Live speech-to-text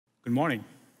Good morning.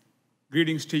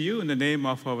 Greetings to you in the name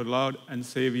of our Lord and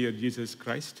Savior Jesus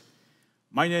Christ.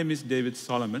 My name is David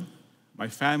Soloman. My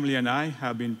family and I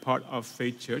have been part of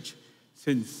Faith Church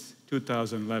since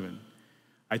 2011.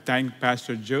 I thank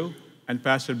Pastor Joe and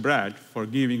Pastor Brad for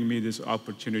giving me this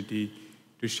opportunity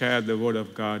to share the Word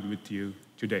of God with you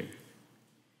today.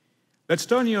 Let's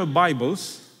turn your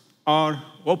Bibles or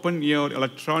open your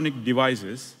electronic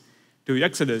devices to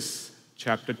Exodus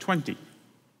chapter 20.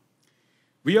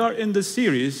 We are in the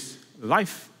series,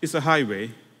 Life is a Highway,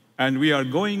 and we are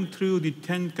going through the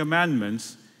 10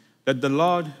 commandments that the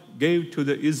Lord gave to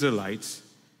the Israelites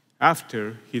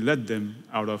after He led them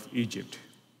out of Egypt.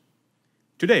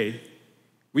 Today,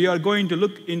 we are going to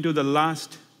look into the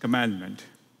last commandment.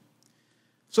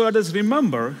 So let us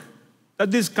remember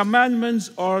that these commandments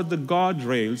are the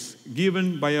guardrails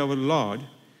given by our Lord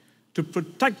to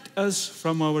protect us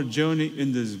from our journey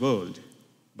in this world,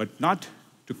 but not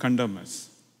to condemn us.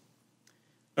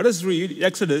 Let us read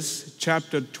Exodus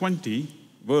chapter 20,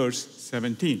 verse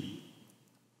 17.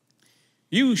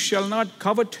 You shall not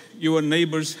covet your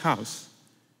neighbor's house.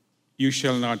 You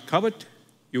shall not covet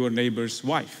your neighbor's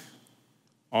wife,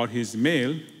 or his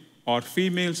male or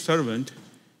female servant,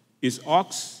 his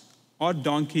ox or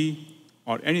donkey,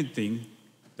 or anything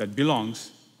that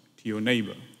belongs to your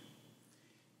neighbor.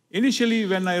 Initially,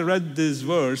 when I read this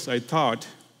verse, I thought,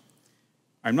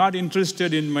 I'm not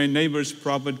interested in my neighbor's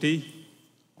property,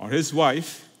 or his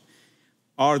wife,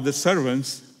 or the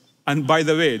servants, and by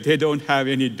the way, they don't have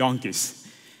any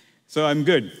donkeys. So I'm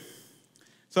good.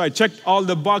 So I checked all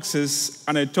the boxes,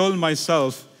 and I told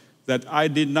myself that I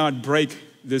did not break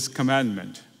this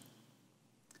commandment.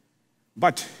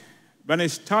 But when I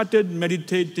started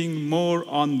meditating more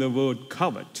on the word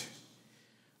covet,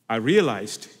 I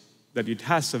realized that it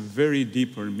has a very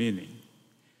deeper meaning.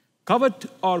 Covet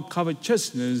or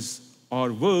covetousness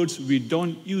are words we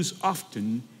don't use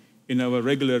often in our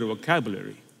regular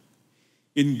vocabulary.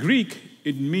 In Greek,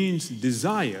 it means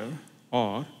desire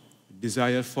or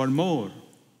desire for more.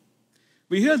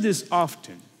 We hear this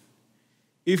often.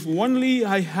 If only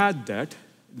I had that,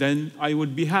 then I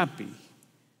would be happy.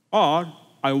 Or,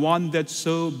 I want that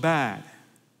so bad.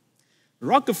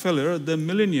 Rockefeller, the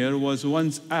millionaire, was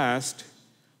once asked,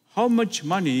 how much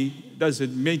money does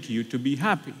it make you to be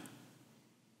happy?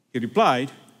 He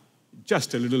replied,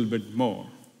 just a little bit more.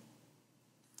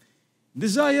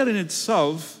 Desire in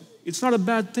itself, it's not a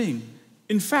bad thing.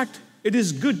 In fact, it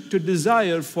is good to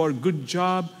desire for good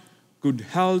job, good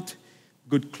health,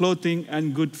 good clothing,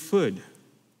 and good food.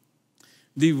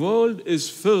 The world is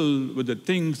filled with the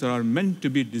things that are meant to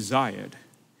be desired.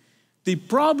 The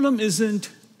problem isn't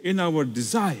in our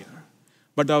desire,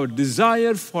 but our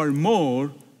desire for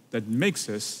more that makes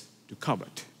us to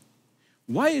covet.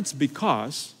 Why? It's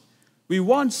because we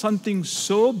want something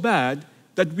so bad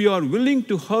that we are willing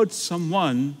to hurt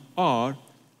someone or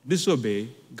disobey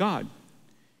God.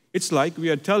 It's like we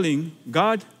are telling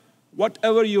God,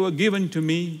 whatever you have given to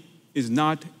me is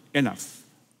not enough.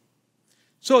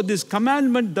 So this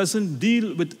commandment doesn't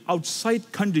deal with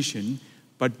outside condition,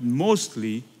 but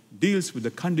mostly deals with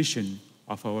the condition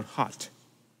of our heart.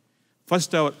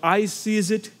 First, our eyes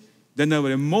sees it, then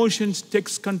our emotions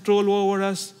takes control over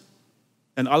us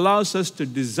and allows us to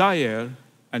desire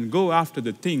and go after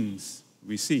the things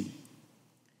we see.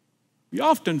 We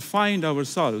often find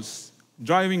ourselves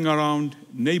driving around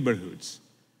neighborhoods,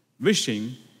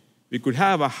 wishing we could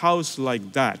have a house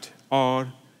like that, or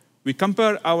we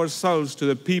compare ourselves to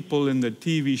the people in the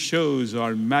TV shows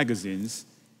or magazines,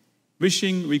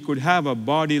 wishing we could have a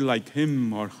body like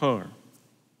him or her.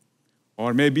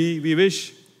 Or maybe we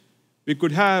wish we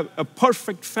could have a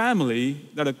perfect family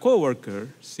that a coworker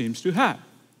seems to have.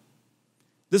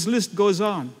 This list goes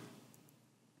on.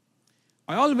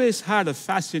 I always had a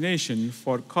fascination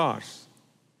for cars.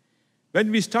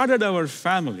 When we started our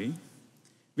family,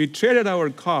 we traded our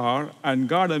car and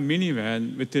got a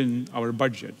minivan within our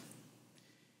budget.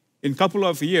 In a couple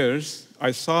of years,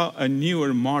 I saw a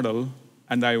newer model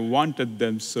and I wanted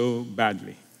them so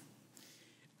badly.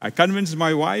 I convinced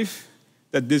my wife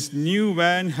that this new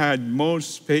van had more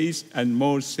space and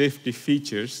more safety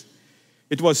features.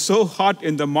 It was so hot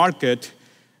in the market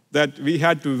that we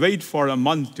had to wait for a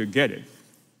month to get it.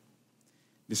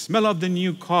 The smell of the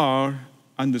new car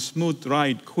and the smooth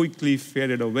ride quickly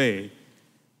faded away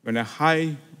when a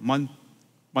high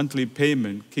monthly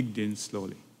payment kicked in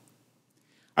slowly.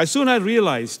 As soon as I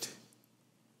realized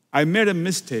I made a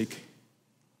mistake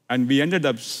and we ended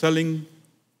up selling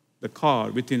the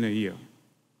car within a year.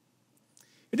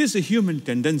 It is a human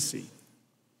tendency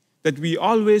that we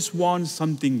always want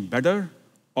something better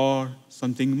or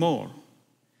something more.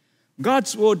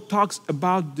 God's word talks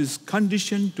about this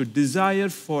condition to desire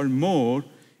for more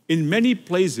in many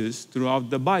places throughout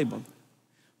the Bible.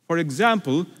 For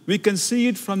example, we can see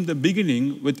it from the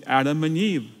beginning with Adam and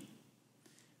Eve.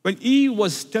 When Eve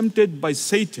was tempted by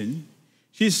Satan,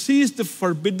 she sees the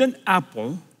forbidden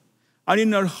apple, and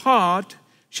in her heart,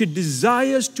 she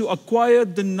desires to acquire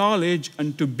the knowledge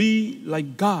and to be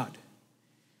like God.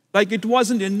 Like it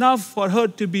wasn't enough for her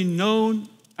to be known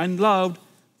and loved,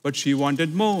 but she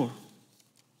wanted more.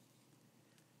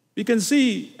 We can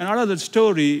see another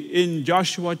story in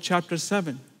Joshua chapter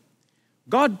 7.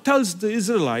 God tells the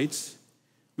Israelites,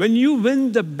 when you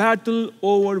win the battle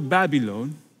over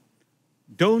Babylon,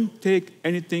 don't take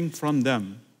anything from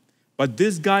them. But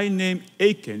this guy named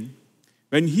Achan,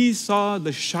 when he saw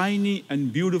the shiny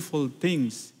and beautiful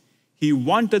things, he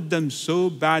wanted them so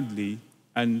badly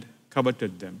and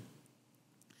coveted them.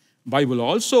 Bible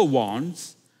also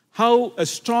warns how a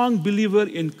strong believer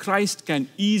in Christ can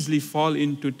easily fall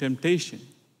into temptation.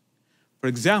 For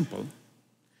example,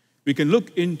 we can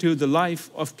look into the life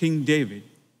of King David.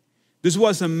 This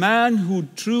was a man who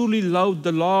truly loved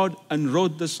the Lord and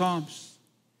wrote the Psalms.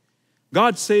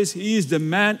 God says he is the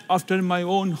man after my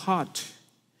own heart.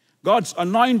 God's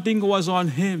anointing was on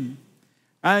him,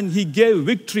 and he gave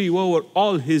victory over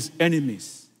all his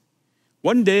enemies.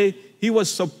 One day, he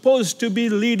was supposed to be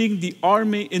leading the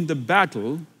army in the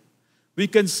battle. We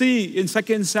can see in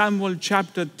 2 Samuel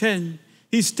chapter 10,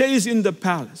 he stays in the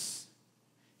palace.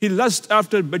 He lusts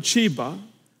after Bathsheba,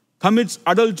 commits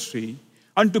adultery,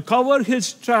 and to cover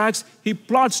his tracks, he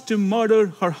plots to murder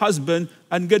her husband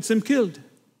and gets him killed.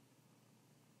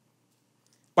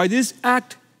 By this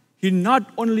act, he not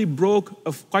only broke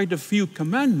quite a few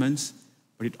commandments,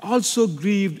 but it also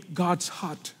grieved God's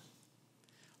heart.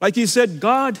 Like he said,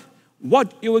 God,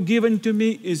 what you were given to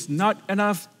me is not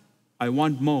enough. I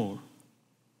want more.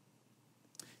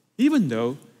 Even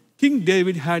though King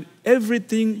David had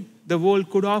everything the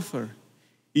world could offer,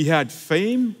 he had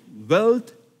fame,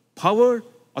 wealth, power,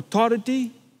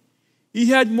 authority. He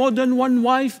had more than one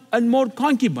wife and more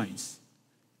concubines,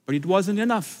 but it wasn't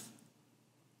enough.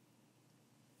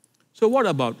 So what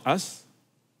about us?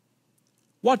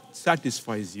 What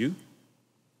satisfies you?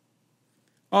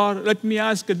 Or let me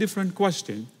ask a different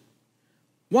question.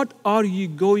 What are you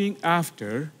going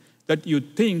after that you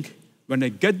think, when I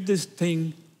get this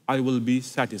thing, I will be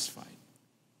satisfied?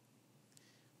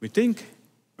 We think,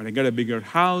 when I get a bigger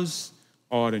house,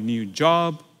 or a new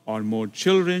job, or more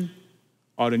children,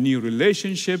 or a new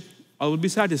relationship, I will be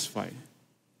satisfied.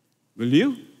 Will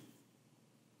you?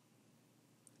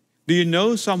 Do you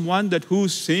know someone who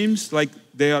seems like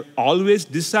they are always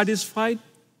dissatisfied?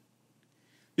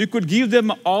 You could give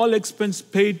them an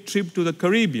all-expense-paid trip to the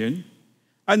Caribbean,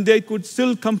 and they could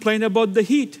still complain about the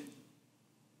heat.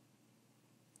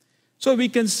 So we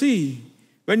can see,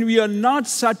 when we are not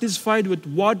satisfied with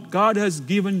what God has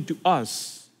given to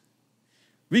us,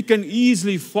 we can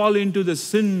easily fall into the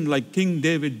sin like King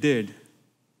David did,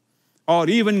 or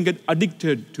even get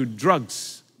addicted to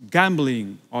drugs,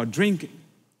 gambling, or drinking.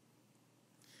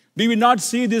 Do we not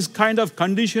see these kind of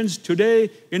conditions today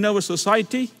in our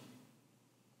society?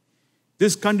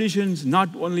 These conditions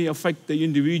not only affect the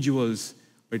individuals,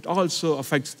 but it also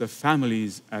affects the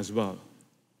families as well.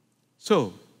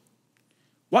 So,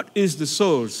 what is the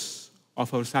source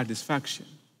of our satisfaction?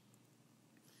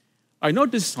 I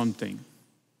noticed something.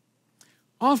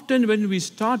 Often when we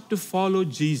start to follow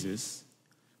Jesus,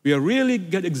 we really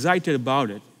get excited about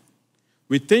it.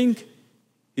 We think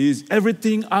he is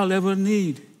everything I'll ever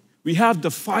need. We have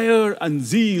the fire and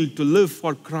zeal to live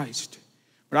for Christ.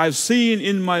 But I've seen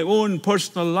in my own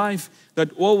personal life that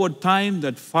over time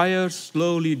that fire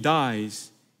slowly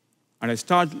dies, and I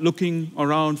start looking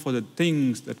around for the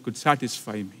things that could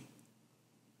satisfy me.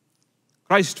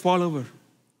 Christ follower,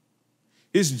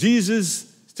 is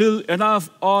Jesus still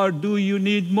enough, or do you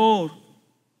need more?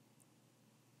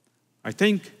 I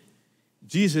think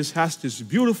Jesus has this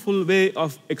beautiful way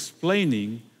of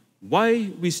explaining why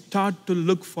we start to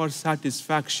look for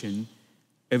satisfaction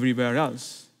everywhere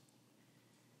else.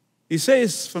 He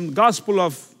says from the Gospel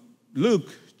of Luke,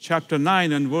 chapter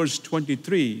 9 and verse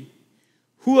 23,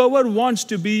 whoever wants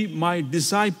to be my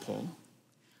disciple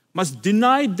must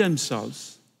deny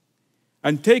themselves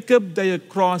and take up their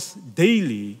cross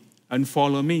daily and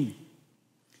follow me.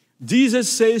 Jesus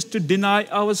says to deny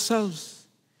ourselves.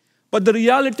 But the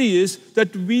reality is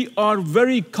that we are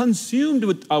very consumed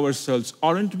with ourselves,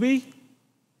 aren't we?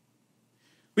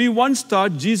 We once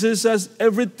thought Jesus as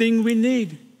everything we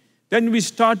need. Then we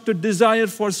start to desire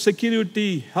for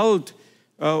security, health,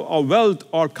 or wealth,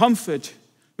 or comfort.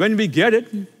 When we get it,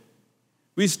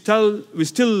 we still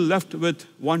left with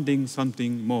wanting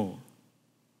something more.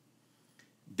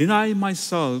 Deny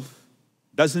myself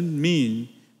doesn't mean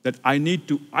that I need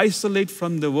to isolate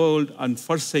from the world and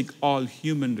forsake all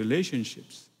human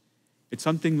relationships. It's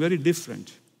something very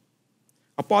different.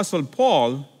 Apostle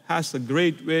Paul has a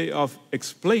great way of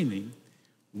explaining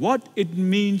what it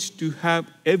means to have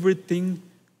everything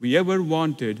we ever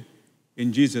wanted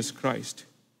in Jesus Christ.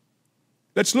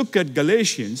 Let's look at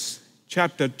Galatians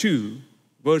chapter 2,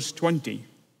 verse 20.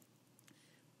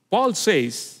 Paul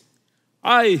says,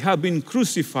 I have been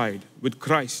crucified with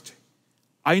Christ.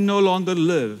 I no longer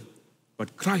live,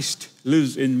 but Christ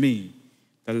lives in me.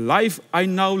 The life I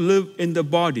now live in the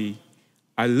body,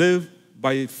 I live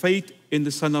by faith in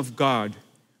the Son of God,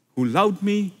 who loved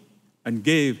me and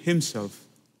gave himself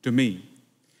to me.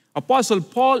 Apostle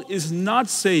Paul is not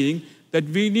saying that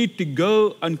we need to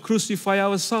go and crucify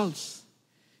ourselves.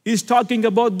 He's talking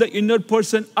about the inner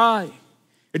person, I.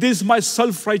 It is my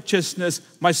self-righteousness,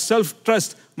 my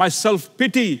self-trust, my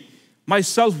self-pity, my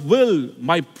self-will,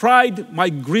 my pride, my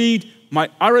greed, my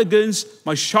arrogance,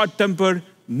 my short temper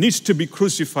needs to be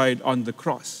crucified on the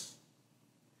cross.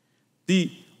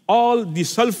 All the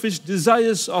selfish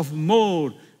desires of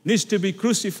more needs to be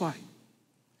crucified.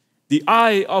 The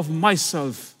I of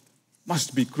myself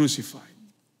must be crucified.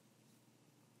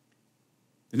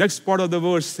 The next part of the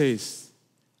verse says,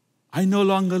 I no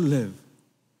longer live,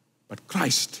 but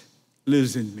Christ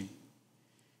lives in me.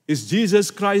 Is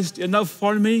Jesus Christ enough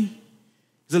for me?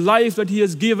 The life that he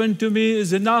has given to me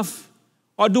is enough?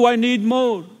 Or do I need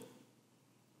more?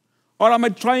 Or am I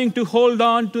trying to hold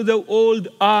on to the old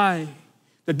I,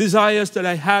 the desires that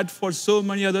I had for so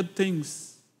many other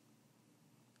things?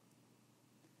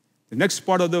 The next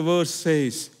part of the verse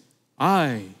says,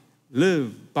 I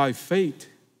live by faith.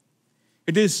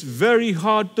 It is very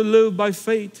hard to live by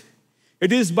faith.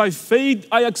 It is by faith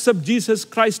I accept Jesus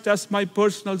Christ as my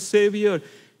personal Savior.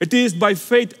 It is by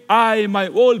faith my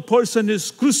old person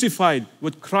is crucified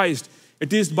with Christ.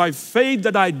 It is by faith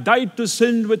that I died to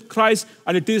sin with Christ,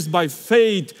 and it is by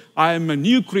faith I am a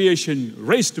new creation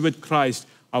raised with Christ.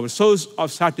 Our source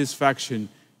of satisfaction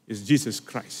is Jesus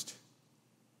Christ.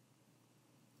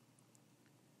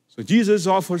 So Jesus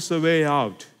offers a way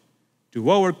out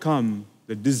to overcome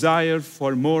the desire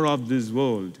for more of this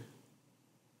world.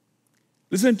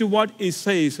 Listen to what he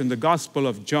says in the Gospel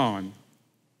of John,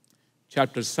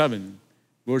 chapter 7,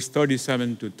 verse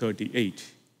 37 to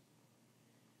 38.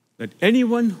 Let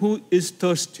anyone who is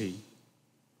thirsty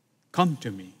come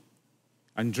to me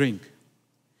and drink.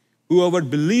 Whoever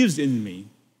believes in me,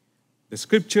 the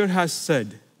scripture has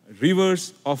said,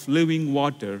 rivers of living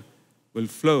water will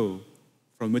flow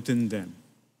from within them.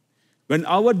 When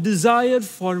our desire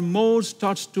for more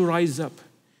starts to rise up,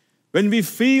 when we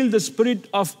feel the spirit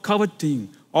of coveting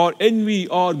or envy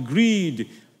or greed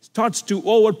starts to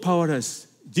overpower us,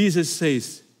 Jesus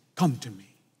says, come to me.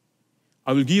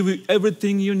 I will give you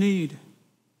everything you need.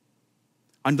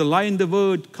 Underline the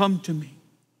word, come to me.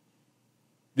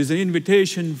 It is an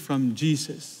invitation from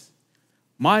Jesus.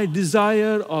 My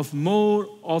desire of more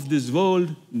of this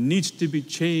world needs to be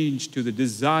changed to the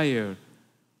desire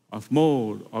of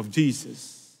more of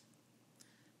Jesus.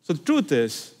 So the truth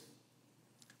is,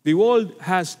 the world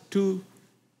has too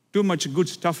much good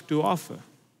stuff to offer.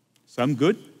 Some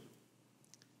good,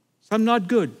 some not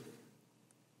good.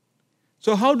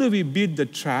 So how do we beat the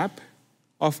trap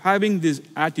of having this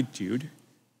attitude,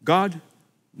 God,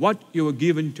 what you have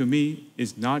given to me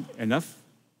is not enough?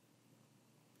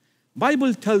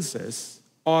 Bible tells us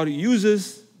or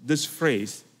uses this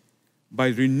phrase by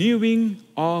renewing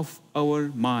of our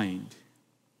mind.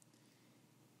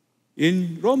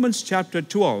 In Romans chapter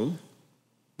 12,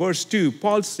 verse 2,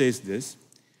 Paul says this,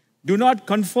 do not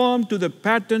conform to the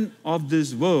pattern of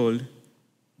this world,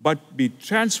 but be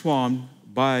transformed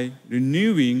by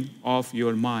renewing of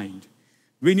your mind.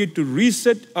 We need to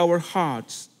reset our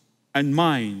hearts and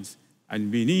minds,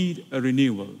 and we need a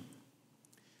renewal.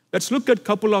 Let's look at a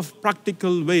couple of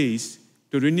practical ways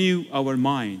to renew our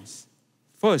minds.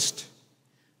 First,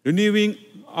 renewing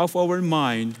of our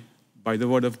mind by the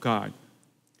Word of God.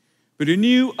 We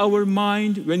renew our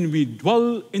mind when we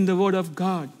dwell in the Word of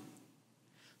God.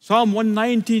 Psalm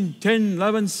 119, 10,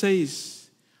 11 says,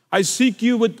 I seek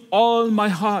you with all my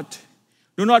heart.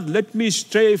 Do not let me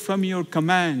stray from your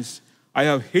commands. I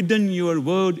have hidden your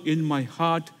word in my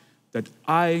heart that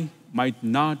I might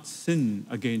not sin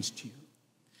against you.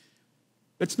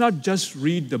 Let's not just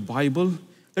read the Bible.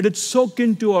 Let it soak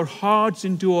into our hearts,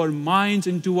 into our minds,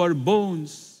 into our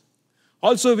bones.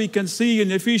 Also, we can see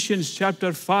in Ephesians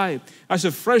chapter 5, as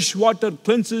a fresh water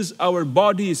cleanses our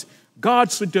bodies,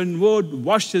 God's written word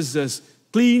washes us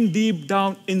clean deep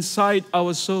down inside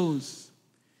our souls.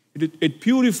 It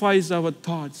purifies our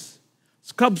thoughts.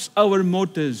 scrubs our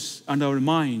motives and our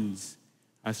minds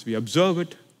as we observe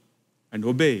it and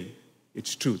obey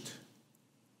its truth.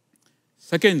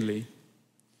 Secondly,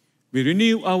 we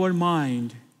renew our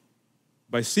mind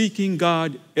by seeking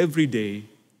God every day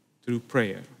through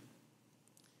prayer.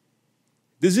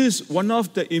 This is one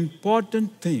of the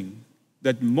important things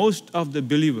that most of the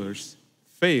believers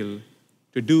fail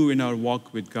to do in our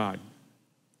walk with God.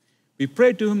 We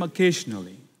pray to Him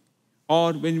occasionally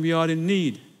or when we are in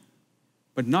need,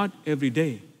 but not every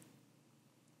day.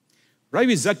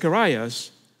 Rabbi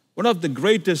Zacharias, one of the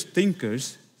greatest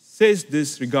thinkers, says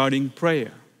this regarding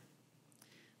prayer.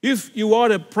 If you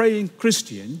are a praying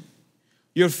Christian,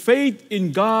 your faith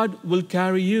in God will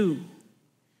carry you.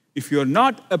 If you're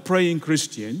not a praying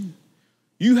Christian,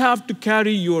 you have to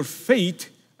carry your faith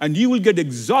and you will get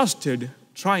exhausted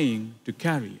trying to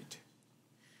carry it.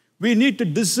 We need to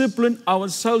discipline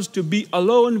ourselves to be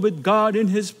alone with God in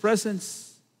His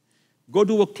presence. Go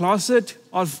to a closet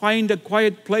or find a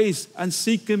quiet place and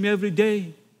seek Him every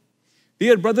day.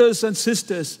 Dear brothers and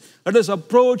sisters, let us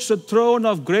approach the throne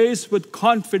of grace with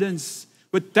confidence,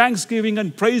 with thanksgiving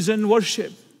and praise and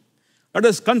worship. Let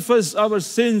us confess our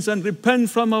sins and repent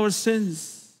from our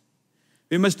sins.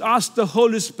 We must ask the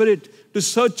Holy Spirit to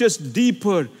search us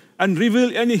deeper and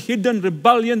reveal any hidden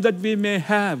rebellion that we may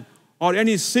have or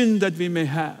any sin that we may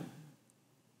have.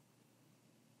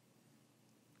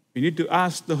 We need to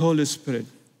ask the Holy Spirit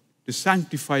to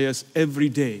sanctify us every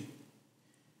day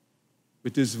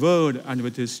with His word and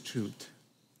with His truth.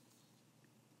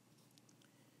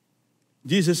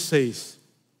 Jesus says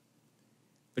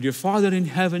that your Father in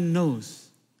heaven knows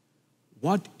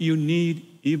what you need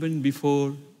even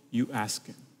before you ask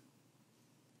Him.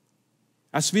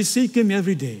 As we seek Him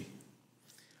every day,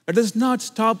 let us not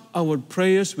stop our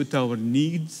prayers with our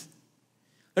needs.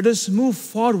 Let us move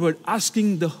forward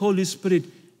asking the Holy Spirit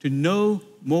to know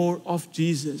more of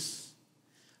Jesus.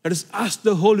 Let us ask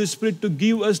the Holy Spirit to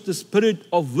give us the spirit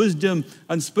of wisdom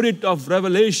and spirit of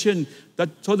revelation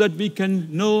so that we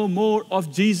can know more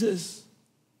of Jesus.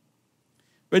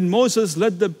 When Moses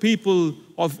led the people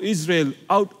of Israel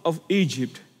out of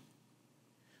Egypt,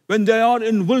 when they are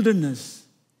in wilderness,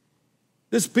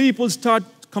 these people start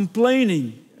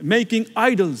complaining, making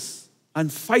idols,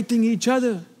 and fighting each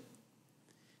other.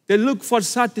 They look for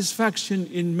satisfaction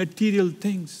in material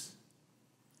things.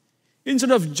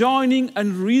 Instead of joining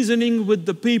and reasoning with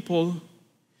the people,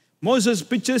 Moses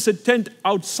pitches a tent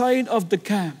outside of the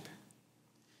camp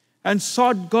and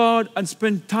sought God and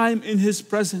spent time in His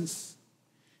presence.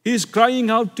 He is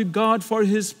crying out to God for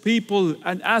His people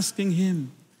and asking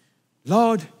Him,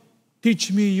 Lord,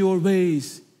 teach me your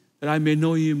ways that I may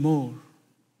know you more.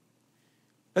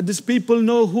 Let these people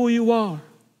know who you are.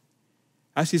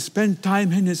 As he spent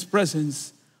time in His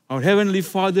presence, our Heavenly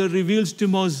Father reveals to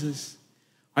Moses,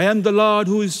 I am the Lord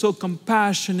who is so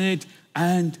compassionate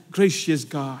and gracious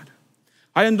God.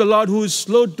 I am the Lord who is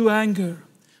slow to anger.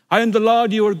 I am the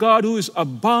Lord your God who is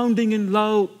abounding in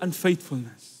love and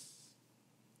faithfulness.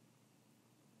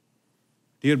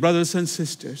 Dear brothers and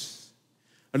sisters,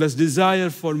 let us desire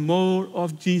for more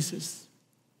of Jesus.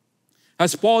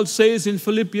 As Paul says in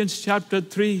Philippians chapter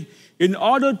 3, in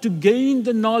order to gain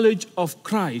the knowledge of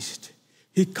Christ,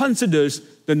 he considers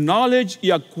the knowledge he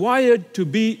acquired to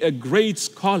be a great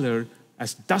scholar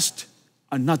as dust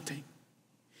and nothing.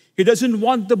 He doesn't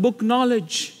want the book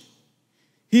knowledge.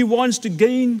 He wants to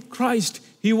gain Christ.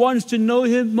 He wants to know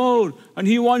Him more, and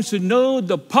he wants to know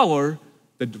the power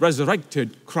that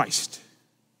resurrected Christ.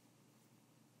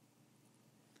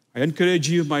 I encourage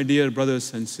you, my dear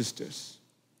brothers and sisters,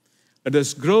 let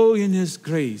us grow in His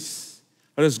grace.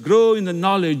 Let us grow in the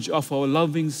knowledge of our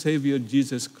loving Savior,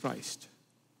 Jesus Christ.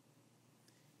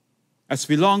 As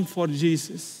we long for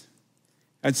Jesus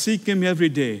and seek Him every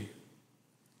day,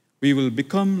 we will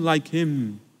become like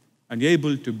Him and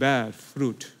able to bear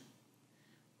fruit.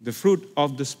 The fruit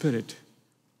of the Spirit: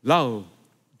 love,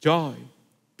 joy,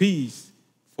 peace,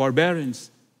 forbearance,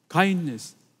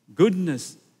 kindness,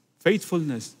 goodness,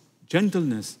 faithfulness,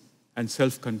 gentleness, and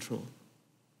self-control.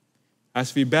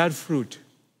 As we bear fruit,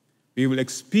 we will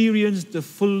experience the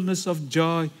fullness of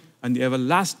joy and the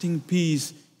everlasting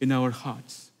peace in our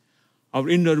hearts. Our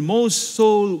innermost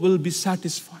soul will be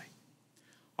satisfied.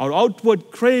 Our outward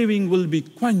craving will be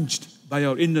quenched by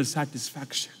our inner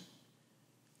satisfaction.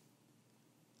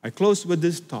 I close with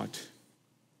this thought.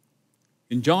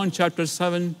 In John chapter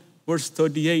 7, verse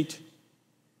 38,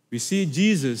 we see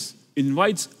Jesus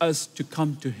invites us to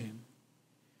come to Him.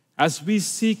 As we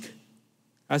seek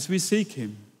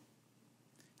Him,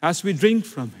 as we drink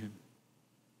from Him,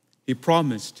 He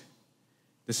promised,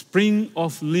 the spring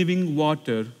of living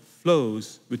water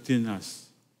flows within us.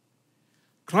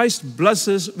 Christ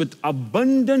blesses with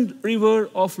abundant river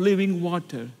of living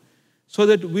water so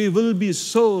that we will be a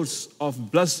source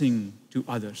of blessing to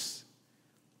others.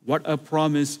 What a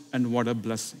promise and what a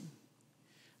blessing.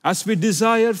 As we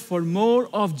desire for more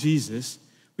of Jesus,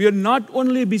 we will not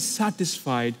only be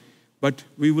satisfied, but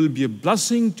we will be a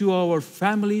blessing to our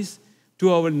families,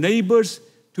 to our neighbors,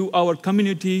 to our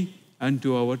community, and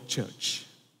to our church.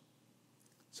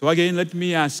 So again, let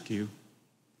me ask you,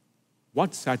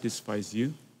 what satisfies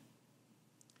you?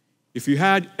 If you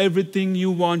had everything you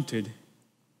wanted,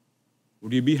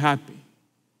 would you be happy?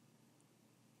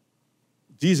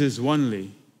 Jesus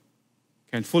only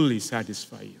can fully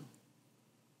satisfy you.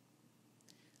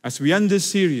 As we end this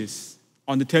series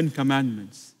on the 10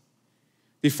 Commandments,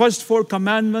 the first 4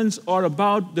 commandments are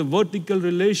about the vertical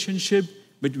relationship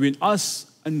between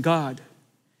us and God.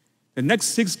 The next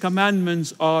 6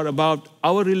 commandments are about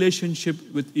our relationship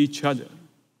with each other.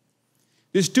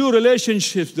 These 2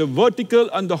 relationships, the vertical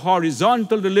and the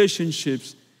horizontal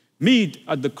relationships, meet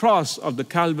at the cross of the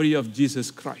Calvary of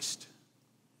Jesus Christ.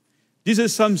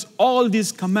 Jesus sums all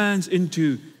these commands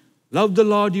into love the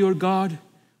Lord your God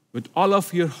with all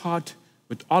of your heart,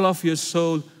 with all of your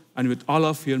soul, and with all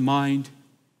of your mind,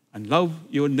 and love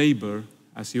your neighbor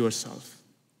as yourself.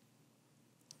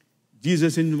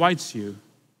 Jesus invites you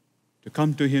to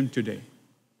come to him today.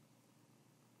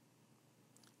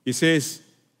 He says,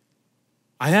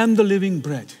 I am the living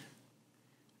bread.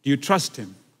 Do you trust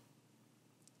him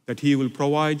that he will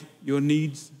provide your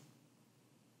needs?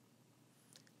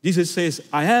 Jesus says,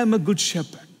 I am a good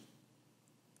shepherd.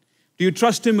 Do you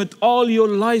trust him with all your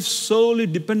life, solely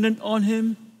dependent on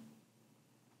him?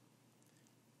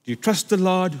 Do you trust the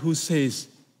Lord who says,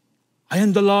 I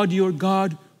am the Lord your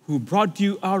God who brought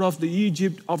you out of the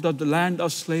Egypt, out of the land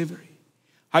of slavery?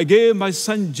 I gave my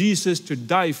son Jesus to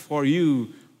die for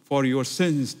you, for your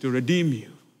sins, to redeem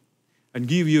you and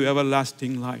give you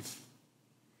everlasting life.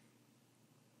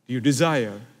 Do you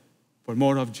desire for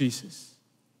more of Jesus?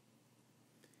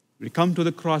 Will you come to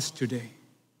the cross today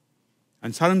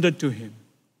and surrender to him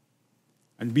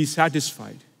and be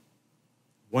satisfied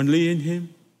only in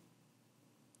him?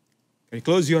 Can you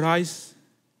close your eyes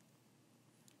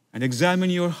and examine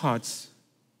your hearts?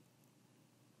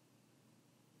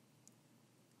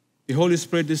 The Holy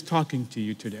Spirit is talking to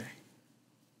you today.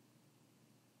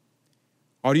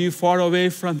 Are you far away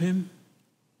from him?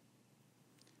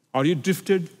 Are you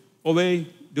drifted away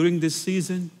during this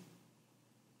season?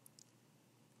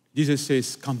 Jesus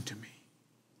says, come to me.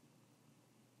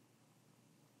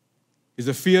 Is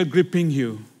the fear gripping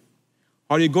you?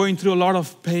 Are you going through a lot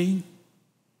of pain?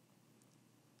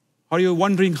 Are you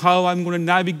wondering how I'm going to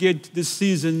navigate this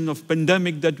season of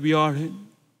pandemic that we are in?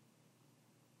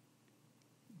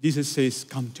 Jesus says,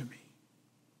 come to me.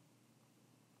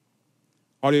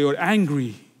 Are you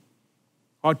angry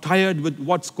or tired with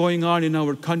what's going on in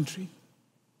our country?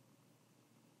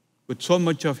 With so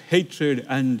much of hatred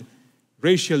and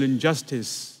racial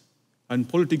injustice and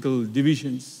political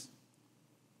divisions.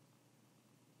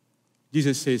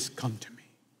 Jesus says, come to me.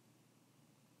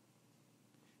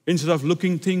 Instead of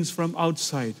looking things from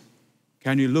outside,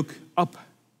 can you look up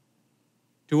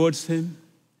towards him?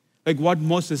 Like what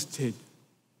Moses did.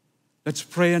 Let's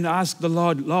pray and ask the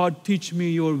Lord, Lord, teach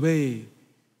me your way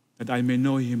that I may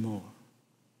know you more.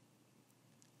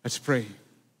 Let's pray.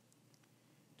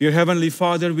 Dear Heavenly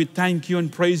Father, we thank you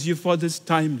and praise you for this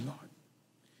time, Lord.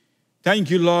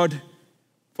 Thank you, Lord,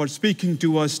 for speaking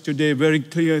to us today very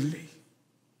clearly.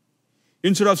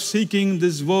 Instead of seeking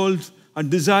this world and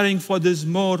desiring for this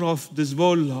more of this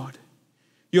world, Lord,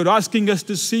 you're asking us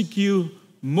to seek you,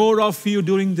 more of you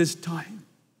during this time.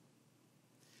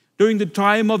 During the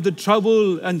time of the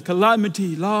trouble and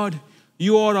calamity, Lord,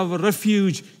 you are our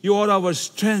refuge, you are our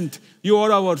strength, you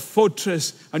are our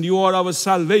fortress, and you are our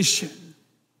salvation.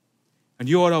 And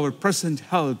you are our present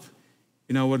help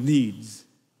in our needs.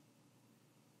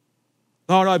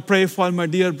 Lord, I pray for my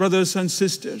dear brothers and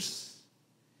sisters.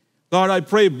 Lord, I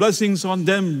pray blessings on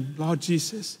them, Lord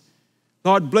Jesus.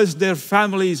 Lord, bless their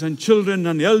families and children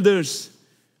and elders,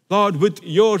 Lord, with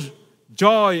your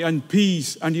joy and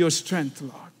peace and your strength,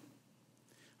 Lord.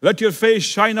 Let your face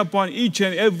shine upon each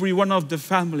and every one of the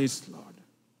families, Lord.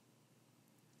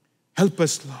 Help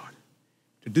us, Lord,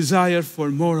 to desire for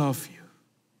more of you.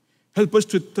 Help us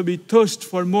to be thirst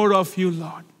for more of you,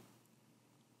 Lord.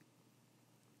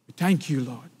 We thank you,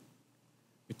 Lord.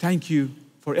 We thank you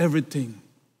for everything.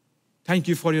 Thank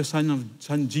you for your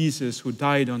son Jesus who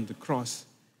died on the cross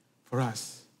for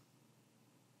us.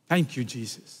 Thank you,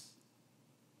 Jesus.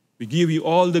 We give you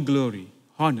all the glory,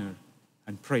 honor,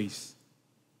 and praise.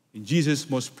 In Jesus'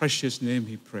 most precious name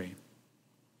we pray.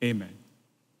 Amen.